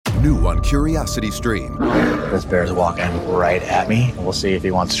New on Curiosity Stream. This bear's walking right at me. We'll see if he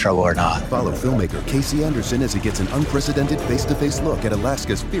wants to struggle or not. Follow filmmaker Casey Anderson as he gets an unprecedented face-to-face look at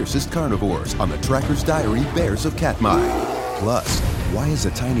Alaska's fiercest carnivores on the Tracker's Diary Bears of Katmai. Plus, why is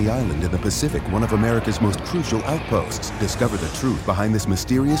a tiny island in the Pacific one of America's most crucial outposts? Discover the truth behind this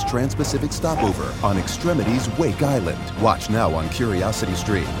mysterious trans-Pacific stopover on Extremities Wake Island. Watch now on Curiosity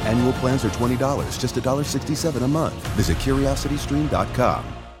Stream. Annual plans are $20, just $1.67 a month. Visit curiositystream.com.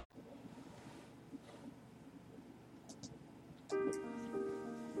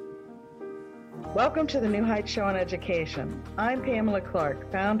 Welcome to the New Heights Show on Education. I'm Pamela Clark,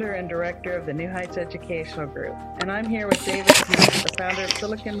 founder and director of the New Heights Educational Group, and I'm here with David Smith, the founder of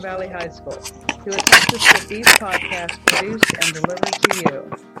Silicon Valley High School, who has helped us get these podcasts produced and delivered to you.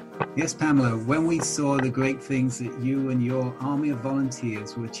 Yes, Pamela, when we saw the great things that you and your army of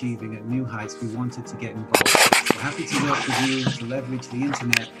volunteers were achieving at New Heights, we wanted to get involved. We're happy to work with you to leverage the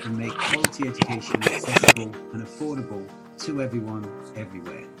internet and make quality education accessible and affordable to everyone,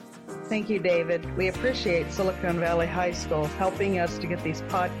 everywhere. Thank you, David. We appreciate Silicon Valley High School helping us to get these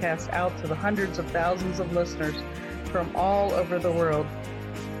podcasts out to the hundreds of thousands of listeners from all over the world.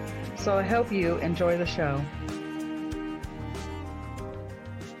 So I hope you enjoy the show.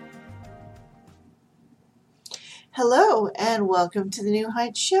 Hello, and welcome to the New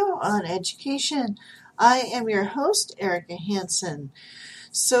Heights Show on Education. I am your host, Erica Hansen.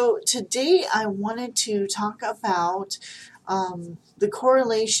 So today I wanted to talk about the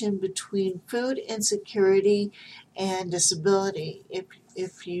correlation between food insecurity and disability.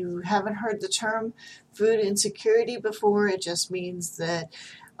 If you haven't heard the term food insecurity before, it just means that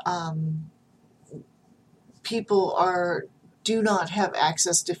people do not have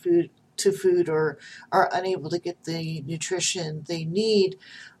access to food or are unable to get the nutrition they need.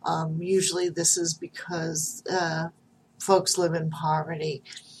 Usually this is because folks live in poverty.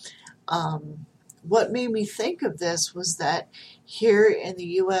 What made me think of this was that here in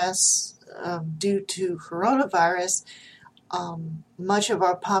the U.S., due to coronavirus, much of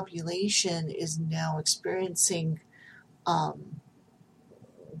our population is now experiencing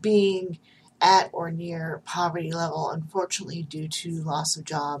being at or near poverty level, unfortunately due to loss of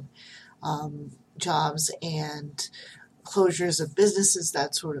jobs and closures of businesses,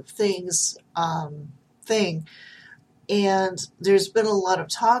 that sort of thing. And there's been a lot of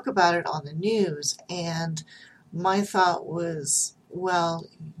talk about it on the news, and my thought was, well,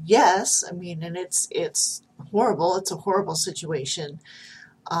 yes, I mean, and it's horrible. It's a horrible situation.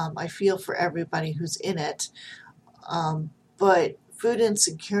 I feel for everybody who's in it. But food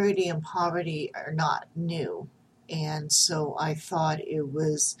insecurity and poverty are not new. And so I thought it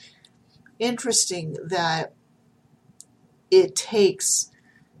was interesting that it takes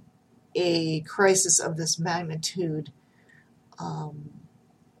a crisis of this magnitude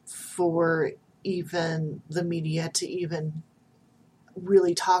for even the media to even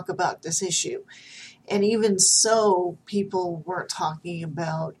really talk about this issue. And even so, people weren't talking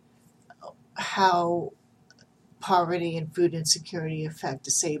about how poverty and food insecurity affect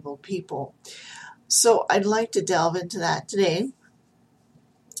disabled people. So I'd like to delve into that today.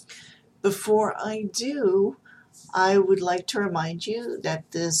 Before I do, I would like to remind you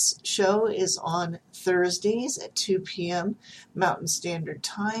that this show is on Thursdays at 2 p.m. Mountain Standard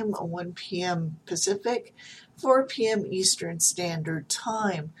Time, 1 p.m. Pacific, 4 p.m. Eastern Standard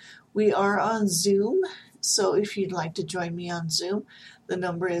Time. We are on Zoom, so if you'd like to join me on Zoom, the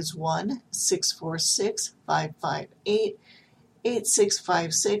number is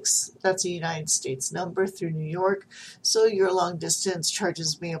 1-646-558-8656. That's a United States number through New York, so your long distance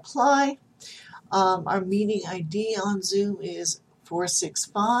charges may apply. Our meeting ID on Zoom is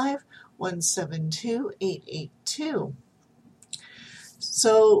 465-172-882.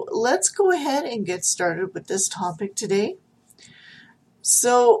 So let's go ahead and get started with this topic today.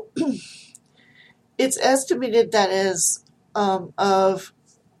 So it's estimated that as of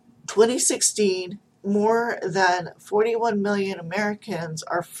 2016, more than 41 million Americans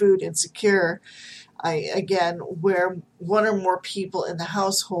are food insecure. Where one or more people in the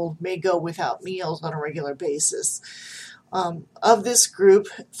household may go without meals on a regular basis. Of this group,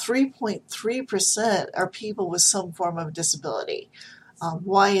 3.3% are people with some form of disability.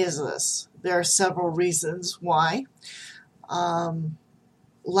 Why is this? There are several reasons why.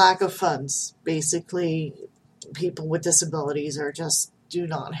 Lack of funds. Basically, people with disabilities do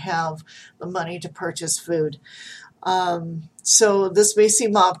not have the money to purchase food. So this may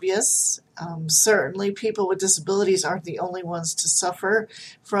seem obvious. Certainly people with disabilities aren't the only ones to suffer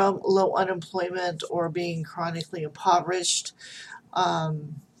from low unemployment or being chronically impoverished.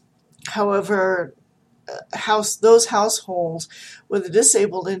 However, those households with a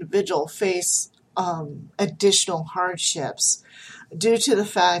disabled individual face additional hardships due to the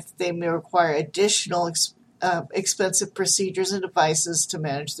fact that they may require additional expensive procedures and devices to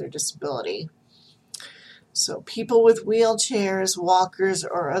manage their disability. So people with wheelchairs, walkers,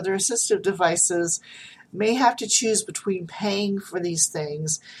 or other assistive devices may have to choose between paying for these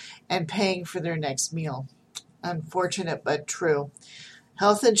things and paying for their next meal. Unfortunate but true.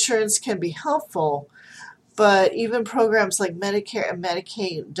 Health insurance can be helpful, but even programs like Medicare and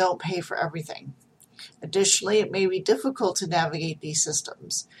Medicaid don't pay for everything. Additionally, it may be difficult to navigate these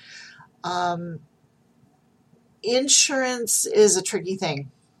systems. Insurance is a tricky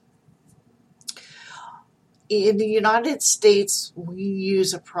thing. In the United States, we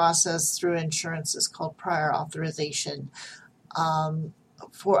use a process through insurances called prior authorization.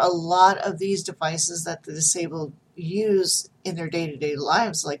 For a lot of these devices that the disabled use in their day-to-day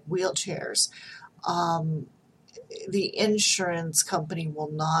lives, like wheelchairs, the insurance company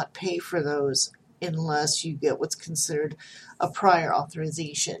will not pay for those unless you get what's considered a prior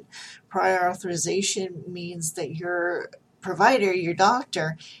authorization. Prior authorization means that your provider, your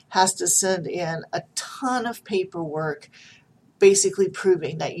doctor, has to send in a ton of paperwork basically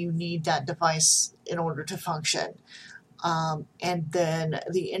proving that you need that device in order to function. And then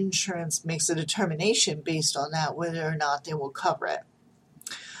the insurance makes a determination based on that whether or not they will cover it.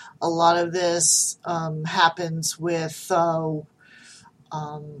 A lot of this happens with certain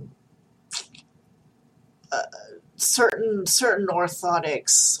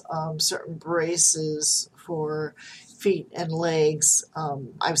orthotics, certain braces for feet and legs.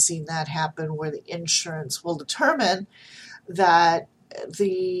 I've seen that happen where the insurance will determine that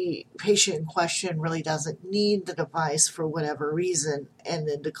the patient in question really doesn't need the device for whatever reason and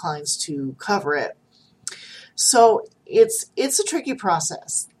then declines to cover it. So it's a tricky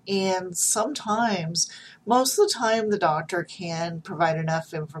process, and sometimes, most of the time, the doctor can provide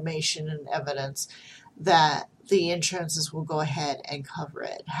enough information and evidence that the insurances will go ahead and cover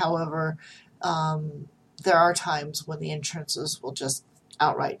it. However, there are times when the insurances will just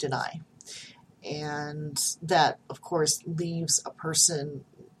outright deny. And that, of course, leaves a person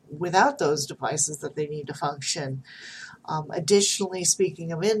without those devices that they need to function. Additionally,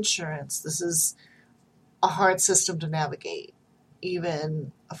 speaking of insurance, this is a hard system to navigate,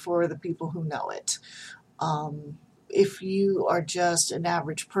 even for the people who know it. If you are just an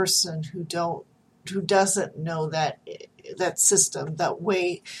average person who doesn't know that system, the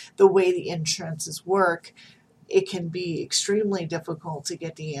way the insurances work, it can be extremely difficult to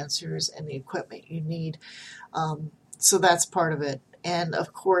get the answers and the equipment you need. So that's part of it. And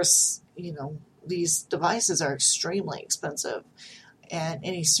of course, these devices are extremely expensive, and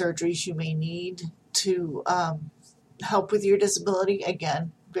any surgeries you may need to help with your disability,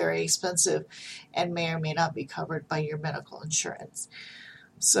 again, very expensive and may or may not be covered by your medical insurance.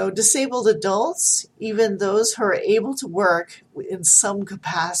 So disabled adults, even those who are able to work in some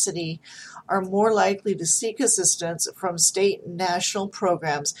capacity, are more likely to seek assistance from state and national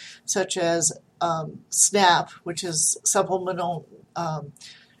programs such as SNAP, which is Supplemental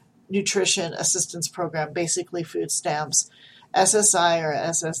Nutrition Assistance Program, basically food stamps, SSI or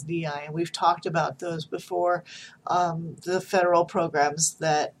SSDI, and we've talked about those before, the federal programs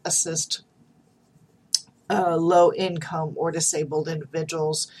that assist low-income or disabled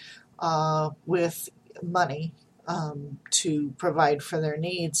individuals with money to provide for their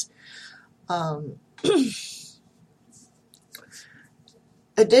needs.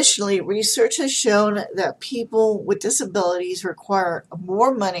 Additionally, research has shown that people with disabilities require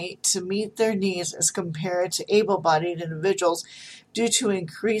more money to meet their needs as compared to able-bodied individuals due to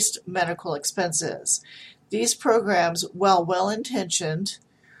increased medical expenses. These programs, while well-intentioned,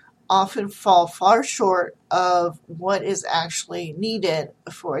 often fall far short of what is actually needed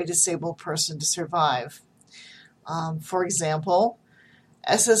for a disabled person to survive. For example,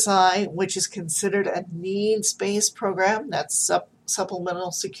 SSI, which is considered a needs-based program, that's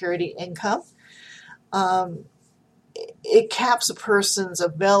supplemental security income, it caps a person's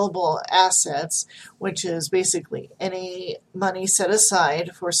available assets, which is basically any money set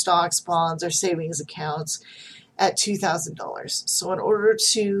aside for stocks, bonds, or savings accounts, at $2,000. So in order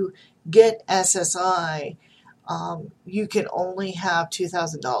to get SSI, you can only have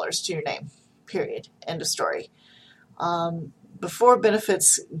 $2,000 to your name, period, end of story. Before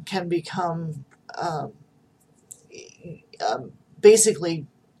benefits can become basically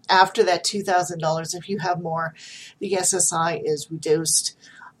after that $2,000, if you have more, the SSI is reduced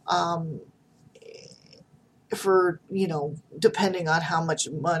for, depending on how much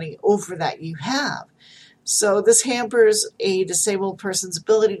money over that you have. So this hampers a disabled person's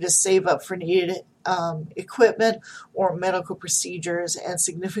ability to save up for needed equipment or medical procedures and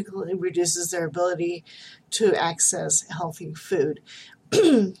significantly reduces their ability to access healthy food.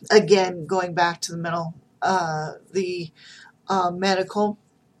 Again, going back to the medical,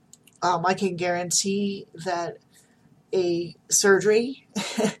 I can guarantee that a surgery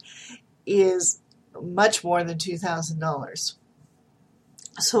is much more than $2,000.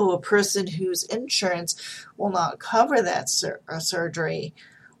 So a person whose insurance will not cover that surgery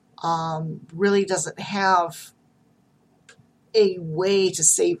really doesn't have a way to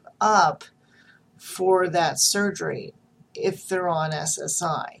save up for that surgery if they're on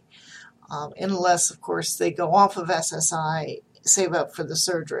SSI. Unless, of course, they go off of SSI, save up for the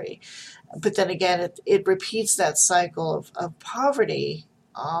surgery. But then again, it repeats that cycle of poverty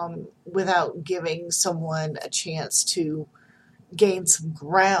without giving someone a chance to gain some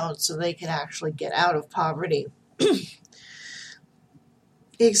ground so they can actually get out of poverty.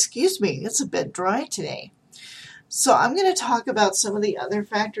 Excuse me, it's a bit dry today. So I'm going to talk about some of the other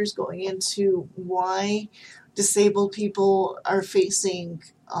factors going into why disabled people are facing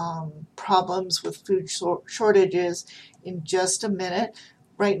problems with food shortages in just a minute.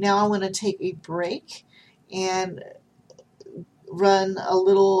 Right now I want to take a break and run a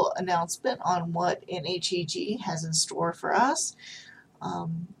little announcement on what NHEG has in store for us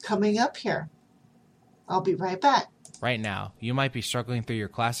coming up here. I'll be right back. Right now, you might be struggling through your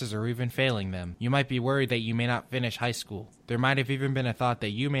classes or even failing them. You might be worried that you may not finish high school. There might have even been a thought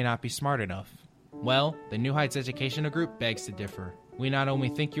that you may not be smart enough. Well, the New Heights Educational Group begs to differ. We not only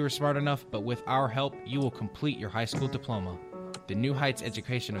think you are smart enough, but with our help, you will complete your high school diploma. The New Heights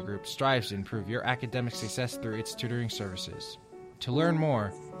Educational Group strives to improve your academic success through its tutoring services. To learn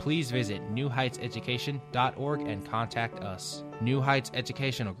more, please visit newheightseducation.org and contact us. New Heights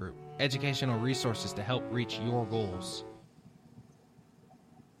Educational Group, educational resources to help reach your goals.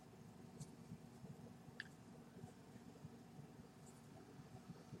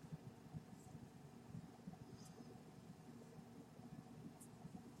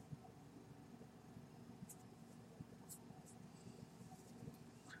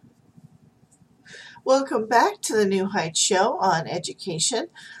 Welcome back to the New Heights Show on education.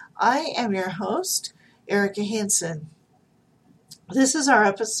 I am your host, Erica Hansen. This is our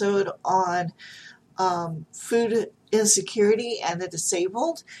episode on food insecurity and the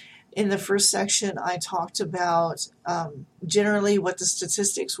disabled. In the first section, I talked about generally what the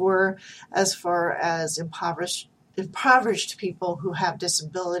statistics were as far as impoverished people who have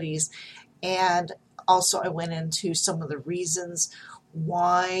disabilities, and also I went into some of the reasons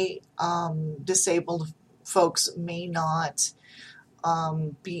why disabled folks may not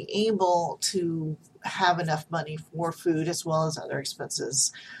be able to have enough money for food as well as other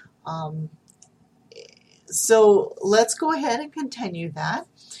expenses. So let's go ahead and continue that.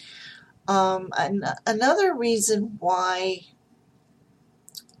 Another reason why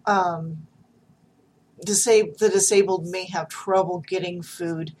the disabled may have trouble getting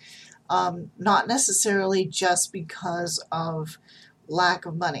food, not necessarily just because of lack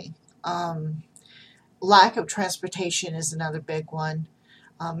of money. Lack of transportation is another big one.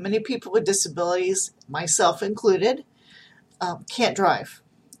 Many people with disabilities, myself included, can't drive.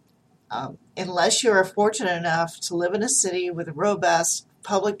 Unless you are fortunate enough to live in a city with a robust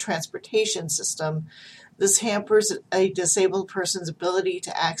public transportation system, this hampers a disabled person's ability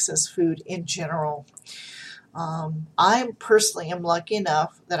to access food in general. I personally am lucky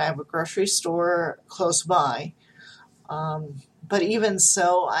enough that I have a grocery store close by. But even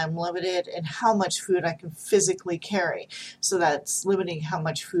so, I'm limited in how much food I can physically carry. So that's limiting how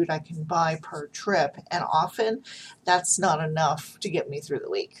much food I can buy per trip. And often that's not enough to get me through the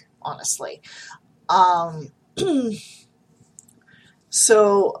week, honestly. But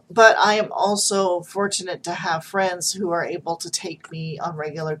I am also fortunate to have friends who are able to take me on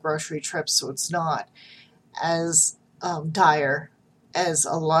regular grocery trips, so it's not as dire as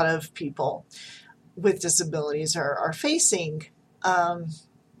a lot of people with disabilities are facing.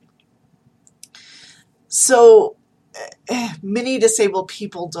 So many disabled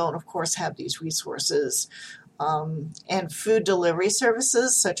people don't, of course, have these resources. And food delivery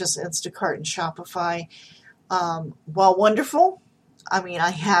services such as Instacart and Shopify, while wonderful, I mean, I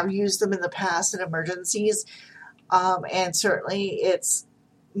have used them in the past in emergencies, and certainly it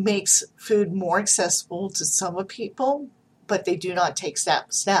makes food more accessible to some people, but they do not take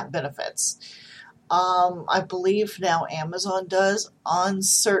SNAP benefits. I believe now Amazon does on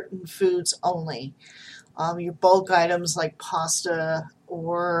certain foods only. Your bulk items like pasta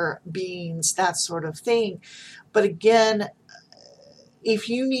or beans, that sort of thing. But again, if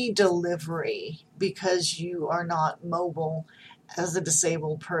you need delivery because you are not mobile as a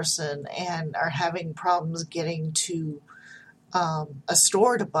disabled person and are having problems getting to a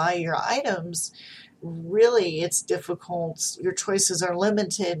store to buy your items, really it's difficult. Your choices are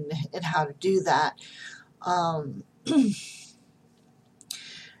limited in how to do that.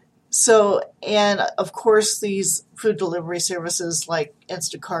 So, and of course, these food delivery services like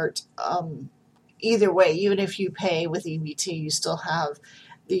Instacart, either way, even if you pay with EBT, you still have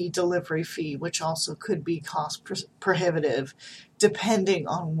the delivery fee, which also could be cost prohibitive depending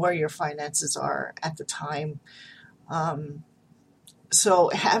on where your finances are at the time. So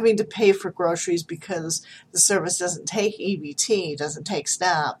having to pay for groceries because the service doesn't take EBT, doesn't take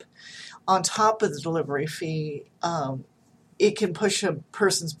SNAP, on top of the delivery fee, it can push a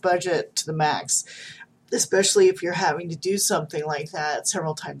person's budget to the max, especially if you're having to do something like that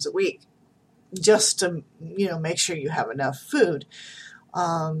several times a week, just to make sure you have enough food.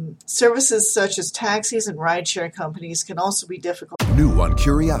 Services such as taxis and rideshare companies can also be difficult. New on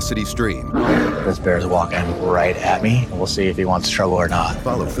Curiosity Stream. This bear's walking right at me. We'll see if he wants trouble or not.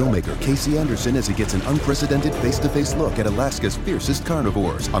 Follow filmmaker Casey Anderson as he gets an unprecedented face-to-face look at Alaska's fiercest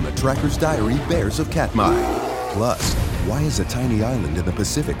carnivores on the Tracker's Diary Bears of Katmai. Plus, why is a tiny island in the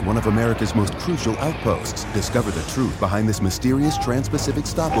Pacific one of America's most crucial outposts? Discover the truth behind this mysterious trans-Pacific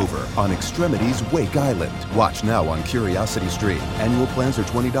stopover on Extremities Wake Island. Watch now on Curiosity Stream. Annual plans are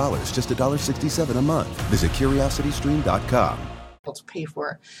 $20, just $1.67 a month. Visit curiositystream.com. To pay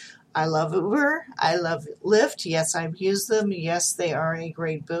for. I love Uber. I love Lyft. Yes, I've used them. Yes, they are a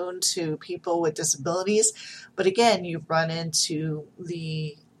great boon to people with disabilities. But again, you run into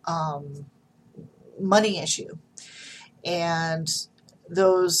the money issue. And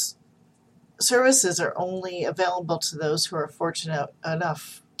those services are only available to those who are fortunate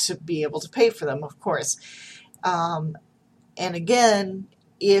enough to be able to pay for them, of course. And again,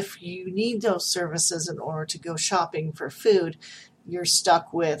 if you need those services in order to go shopping for food, you're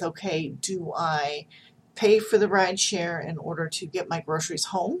stuck with, okay, do I pay for the ride share in order to get my groceries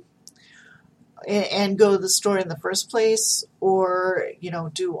home and go to the store in the first place? Or,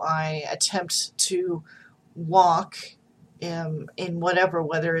 do I attempt to walk in whatever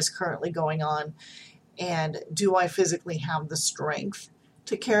weather is currently going on? And do I physically have the strength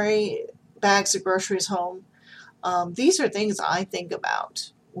to carry bags of groceries home? These are things I think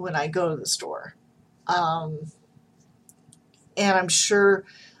about when I go to the store. And I'm sure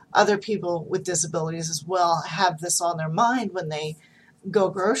other people with disabilities as well have this on their mind when they go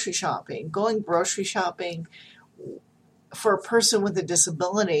grocery shopping. Going grocery shopping for a person with a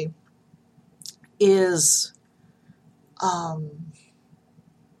disability is,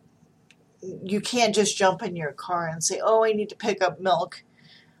 you can't just jump in your car and say, oh, I need to pick up milk,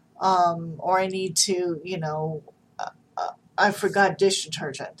 or I need to, I forgot dish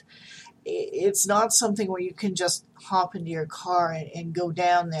detergent. It's not something where you can just hop into your car and go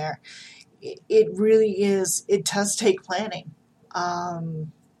down there. It really is, it does take planning.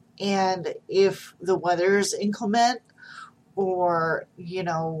 And if the weather is inclement or,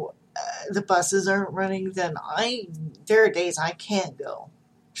 the buses aren't running, then there are days I can't go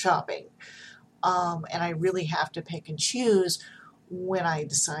shopping. And I really have to pick and choose when I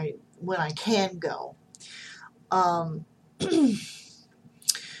decide when I can go.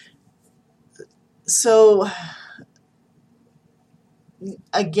 So,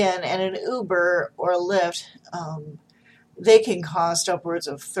 again, and an Uber or a Lyft, they can cost upwards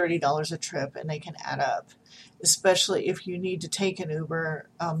of $30 a trip, and they can add up, especially if you need to take an Uber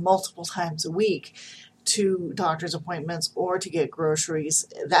multiple times a week to doctor's appointments or to get groceries.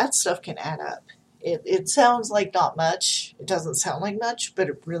 That stuff can add up. It sounds like not much. It doesn't sound like much, but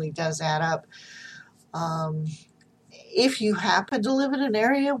it really does add up. If you happen to live in an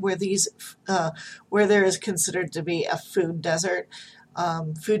area where where there is considered to be a food desert,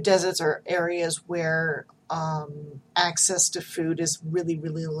 food deserts are areas where access to food is really,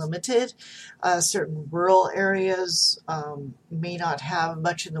 really limited. Certain rural areas may not have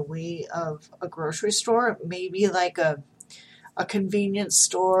much in the way of a grocery store, maybe like a convenience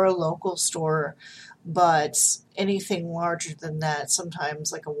store, a local store, but anything larger than that,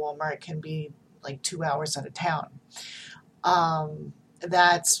 sometimes like a Walmart, can be like 2 hours out of town.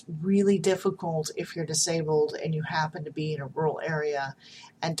 That's really difficult if you're disabled and you happen to be in a rural area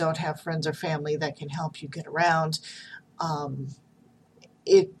and don't have friends or family that can help you get around.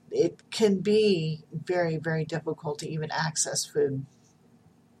 It can be very, very difficult to even access food.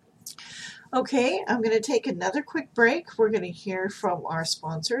 Okay, I'm going to take another quick break. We're going to hear from our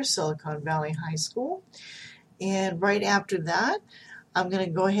sponsor, Silicon Valley High School. And right after that, I'm going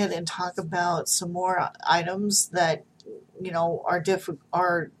to go ahead and talk about some more items that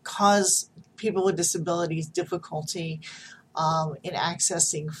are cause people with disabilities difficulty in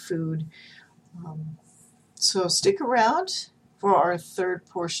accessing food. So stick around for our third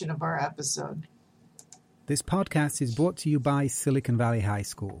portion of our episode. This podcast is brought to you by Silicon Valley High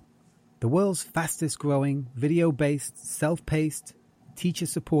School, the world's fastest growing, video-based, self-paced,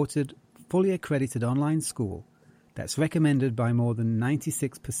 teacher-supported, fully accredited online school that's recommended by more than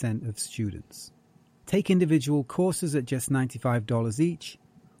 96% of students. Take individual courses at just $95 each,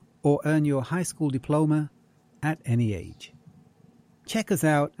 or earn your high school diploma at any age. Check us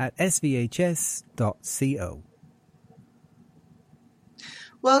out at svhs.co.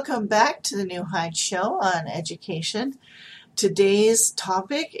 Welcome back to the New Heights Show on education. Today's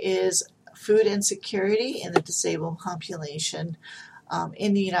topic is food insecurity in the disabled population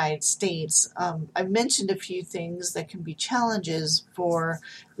in the United States. I've mentioned a few things that can be challenges for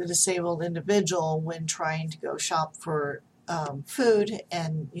the disabled individual when trying to go shop for food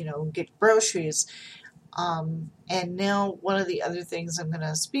and, get groceries. And now one of the other things I'm going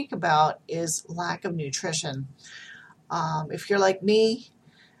to speak about is lack of nutrition. If you're like me,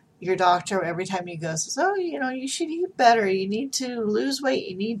 your doctor, every time you go, says, oh, you should eat better. You need to lose weight.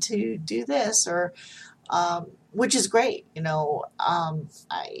 You need to do this, or which is great.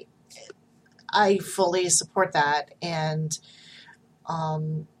 I fully support that and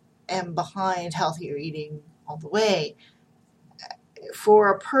am behind healthier eating all the way. For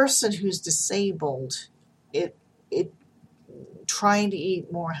a person who's disabled, it trying to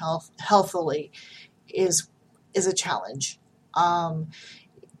eat more healthily is a challenge.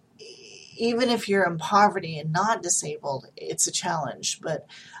 Even if you're in poverty and not disabled, it's a challenge. But,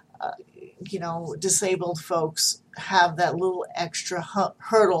 disabled folks have that little extra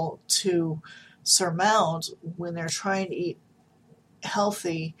hurdle to surmount when they're trying to eat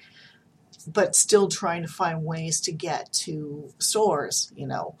healthy, but still trying to find ways to get to stores,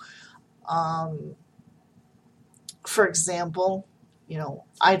 For example,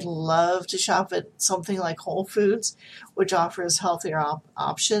 I'd love to shop at something like Whole Foods, which offers healthier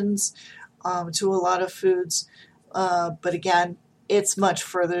options to a lot of foods. But again, it's much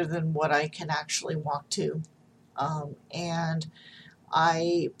further than what I can actually walk to. And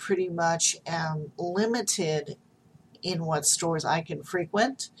I pretty much am limited in what stores I can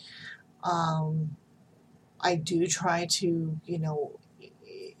frequent. I do try to,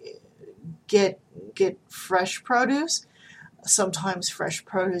 get fresh produce. Sometimes fresh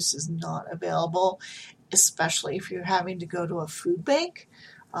produce is not available, especially if you're having to go to a food bank.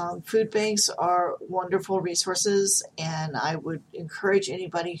 Food banks are wonderful resources, and I would encourage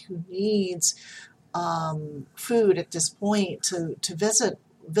anybody who needs food at this point to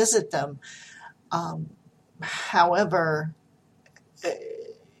visit them. However,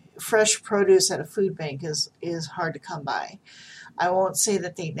 fresh produce at a food bank is hard to come by. I won't say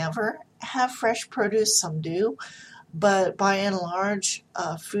that they never have fresh produce, some do, but by and large,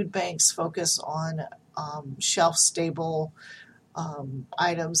 food banks focus on shelf-stable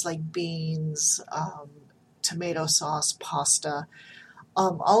items like beans, tomato sauce, pasta.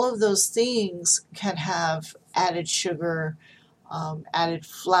 All of those things can have added sugar, added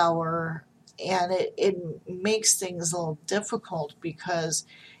flour, and it makes things a little difficult because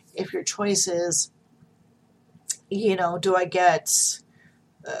if your choice is, do I get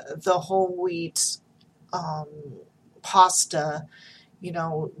the whole wheat pasta,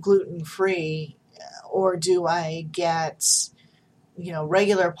 gluten-free, or do I get,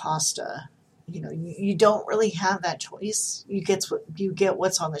 regular pasta? You don't really have that choice. You get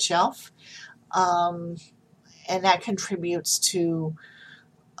what's on the shelf, and that contributes to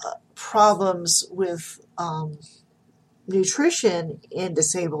problems with nutrition in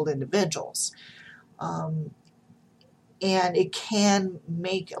disabled individuals. And it can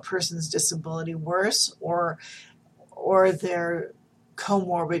make a person's disability worse or their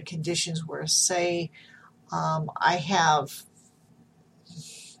comorbid conditions worse. Say, I have,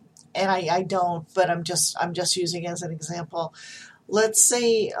 and I don't, but I'm just using as an example. Let's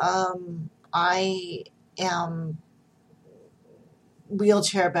say I am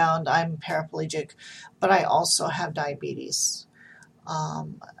wheelchair bound, I'm paraplegic, but I also have diabetes.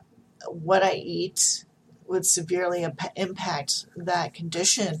 What I eat would severely impact that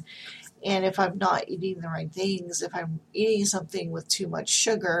condition. And if I'm not eating the right things, if I'm eating something with too much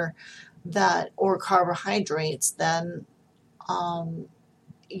sugar or carbohydrates, then,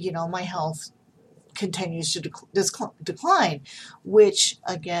 my health continues to decline, which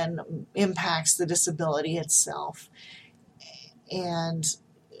again impacts the disability itself and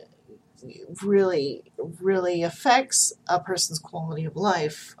really, really affects a person's quality of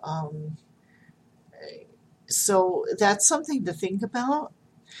life. So that's something to think about.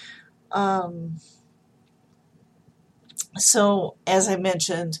 So as I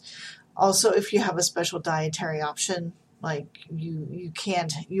mentioned, also if you have a special dietary option, like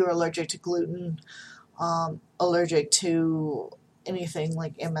you're allergic to gluten, allergic to anything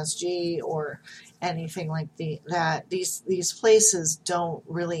like MSG or anything like that, these places don't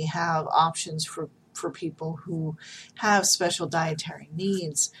really have options for people who have special dietary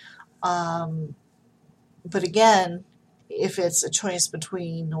needs. But again, if it's a choice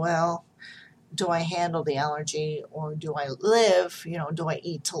between, well, do I handle the allergy or do I live, do I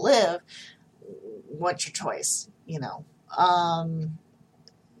eat to live? What's your choice,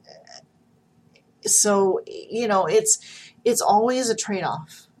 So, it's always a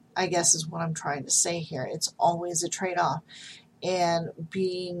trade-off, I guess is what I'm trying to say here. It's always a trade-off. And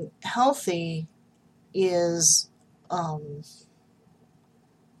being healthy is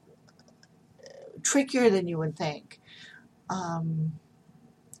trickier than you would think.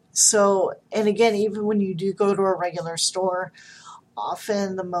 So, and again, even when you do go to a regular store,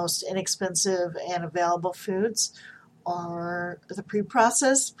 often the most inexpensive and available foods are the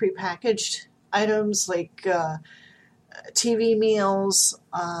pre-processed, pre-packaged items like TV meals,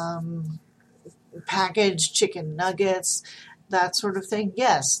 packaged chicken nuggets, that sort of thing.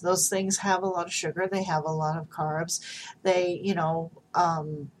 Yes, those things have a lot of sugar. They have a lot of carbs. They,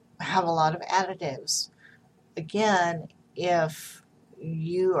 have a lot of additives. Again, if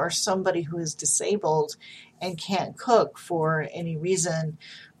you are somebody who is disabled and can't cook for any reason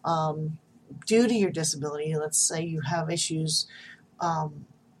due to your disability, let's say you have issues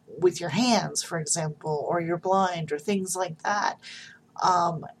with your hands, for example, or you're blind or things like that,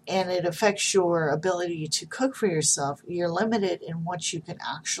 and it affects your ability to cook for yourself, you're limited in what you can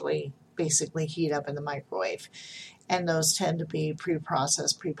actually basically heat up in the microwave. And those tend to be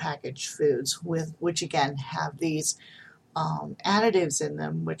pre-processed, pre-packaged foods, which again have these additives in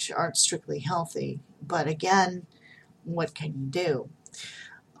them, which aren't strictly healthy. But again, what can you do?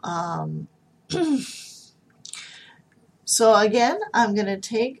 So again, I'm going to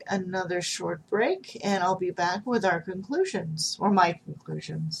take another short break, and I'll be back with our conclusions, or my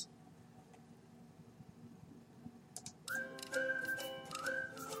conclusions.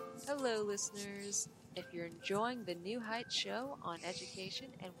 Hello, listeners. If you're enjoying the New Heights show on education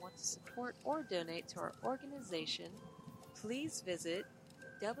and want to support or donate to our organization, please visit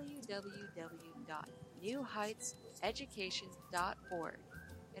www.newheightseducation.org.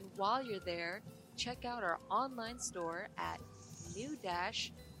 And while you're there, check out our online store at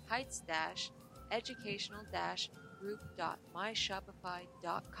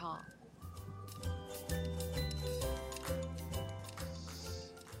new-heights-educational-group.myshopify.com.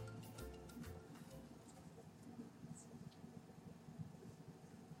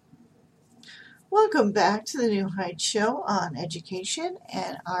 Welcome back to the New Heights show on education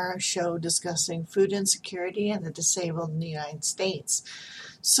and our show discussing food insecurity and the disabled in the United States.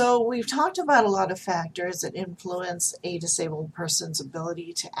 So we've talked about a lot of factors that influence a disabled person's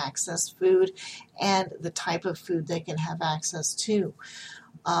ability to access food and the type of food they can have access to.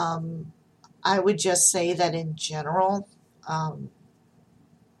 I would just say that in general,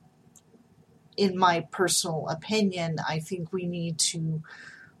 in my personal opinion, I think we need to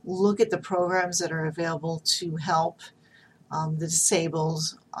look at the programs that are available to help the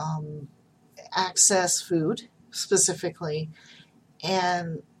disabled access food specifically,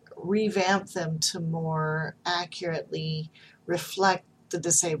 and revamp them to more accurately reflect the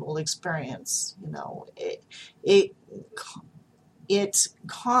disabled experience. It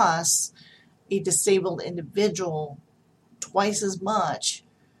costs a disabled individual twice as much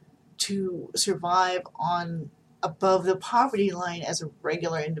to survive on above the poverty line as a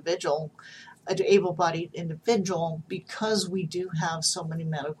regular individual, an able-bodied individual, because we do have so many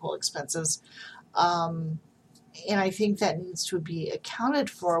medical expenses. And I think that needs to be accounted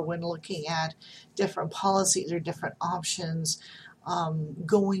for when looking at different policies or different options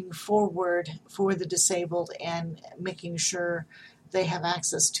going forward for the disabled and making sure they have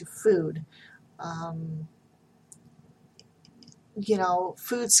access to food.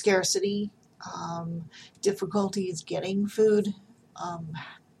 Food scarcity, difficulties getting food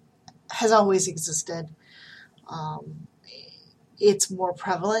has always existed. It's more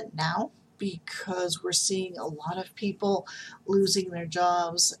prevalent now because we're seeing a lot of people losing their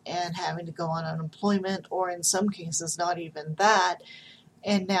jobs and having to go on unemployment, or in some cases not even that,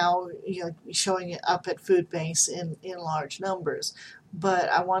 and now showing it up at food banks in large numbers. But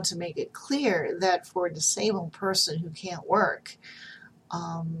I want to make it clear that for a disabled person who can't work,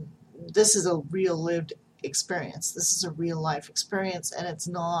 this is a real lived experience. This is a real life experience, and it's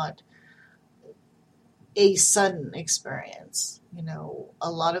not a sudden experience. You know,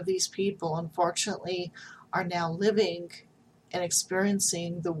 a lot of these people, unfortunately, are now living and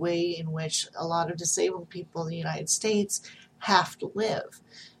experiencing the way in which a lot of disabled people in the United States have to live.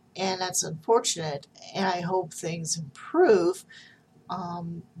 And that's unfortunate, and I hope things improve.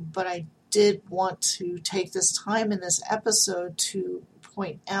 But I did want to take this time in this episode to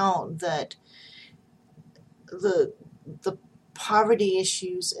point out that the poverty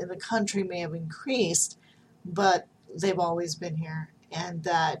issues in the country may have increased, but they've always been here, and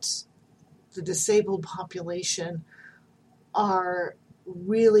that the disabled population are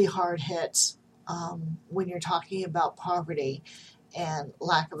really hard hit when you're talking about poverty and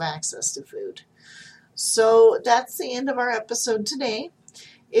lack of access to food. So that's the end of our episode today.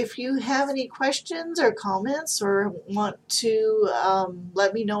 If you have any questions or comments or want to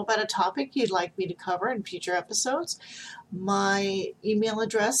let me know about a topic you'd like me to cover in future episodes, my email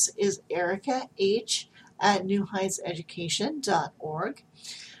address is ericah@newheightseducation.org.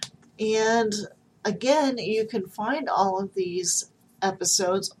 And again, you can find all of these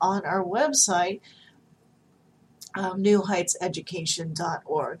episodes on our website,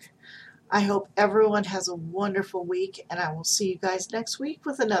 newheightseducation.org. I hope everyone has a wonderful week, and I will see you guys next week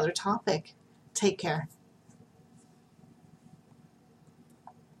with another topic. Take care.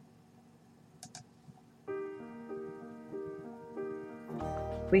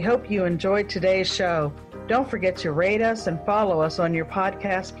 We hope you enjoyed today's show. Don't forget to rate us and follow us on your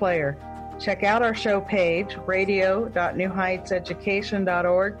podcast player. Check out our show page,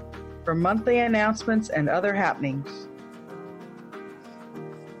 radio.newheightseducation.org, for monthly announcements and other happenings.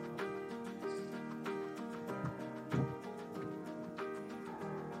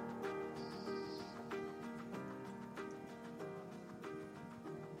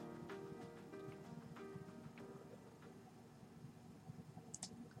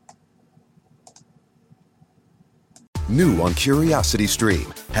 New on Curiosity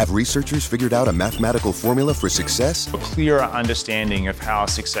Stream. Have researchers figured out a mathematical formula for success? A clearer understanding of how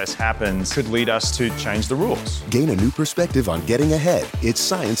success happens could lead us to change the rules. Gain a new perspective on getting ahead. It's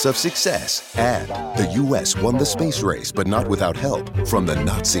Science of Success. And the U.S. won the space race, but not without help from the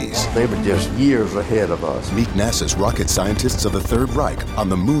Nazis. They were just years ahead of us. Meet NASA's rocket scientists of the Third Reich on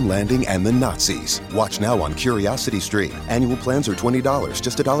the moon landing and the Nazis. Watch now on Curiosity Stream. Annual plans are $20,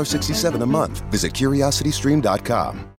 just $1.67 a month. Visit curiositystream.com.